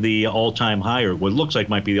back to the all-time high, or what looks like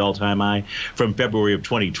might be the all-time high from February of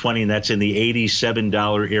 2020, and that's in the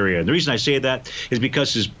 $87 area. And the reason I say that is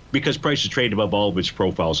because price is trading above all of its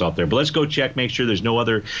profiles out there. But let's go check, make sure there's no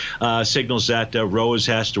other signals that Rose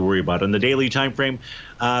has to worry about. On the daily time frame,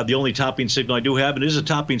 the only topping signal I do have, and it is a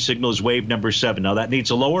topping signal, is wave number 7. Now, that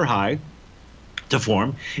needs a lower high to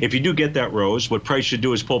form. If you do get that, Rose, what price should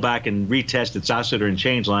do is pull back and retest its oscillator and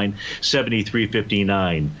change line,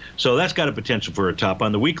 73.59. So that's got a potential for a top.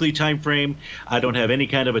 On the weekly time frame, I don't have any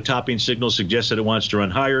kind of a topping signal suggests that it wants to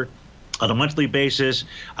run higher. On a monthly basis,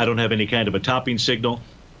 I don't have any kind of a topping signal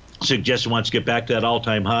suggests it wants to get back to that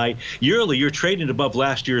all-time high. Yearly, you're trading above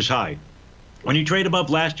last year's high. When you trade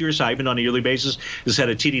above last year's high, even on a yearly basis, this had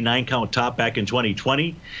a TD9 count top back in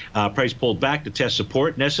 2020. Price pulled back to test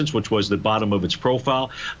support, in essence, which was the bottom of its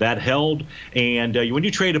profile. That held. And when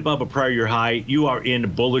you trade above a prior year high, you are in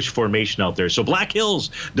bullish formation out there. So Black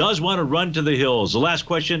Hills does want to run to the hills. The last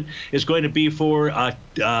question is going to be for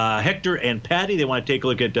Hector and Patty. They want to take a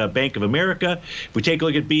look at Bank of America. If we take a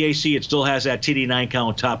look at BAC, it still has that TD9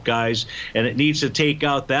 count top, guys, and it needs to take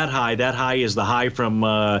out that high. That high is the high from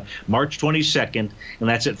March 22nd, and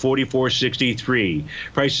that's at 44.63.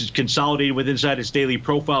 Price is consolidated with inside its daily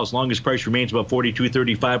profile. As long as price remains above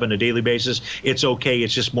 42.35 on a daily basis, it's okay.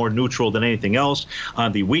 It's just more neutral than anything else.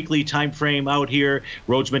 On the weekly time frame out here,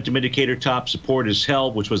 Rhodes Momentum Indicator top support is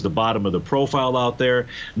held, which was the bottom of the profile out there.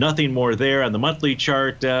 Nothing more there. On the monthly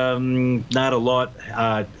chart, not a lot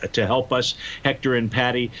to help us, Hector and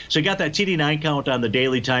Patty. So you got that TD9 count on the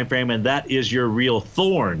daily time frame, and that is your real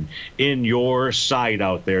thorn in your side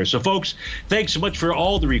out there. So, folks, thanks so much for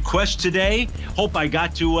all the requests today. Hope I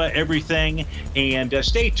got to everything. And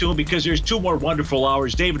stay tuned, because there's 2 more wonderful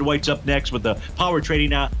hours. David White's up next with the Power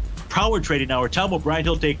Trading Hour. Tom O'Brien,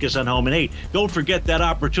 he'll take us on home. And hey, don't forget that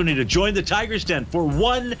opportunity to join the Tiger's Den for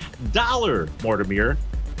 $1, Mortimer.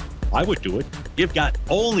 I would do it. You've got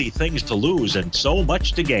only things to lose and so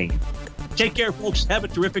much to gain. Take care, folks. Have a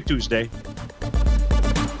terrific Tuesday.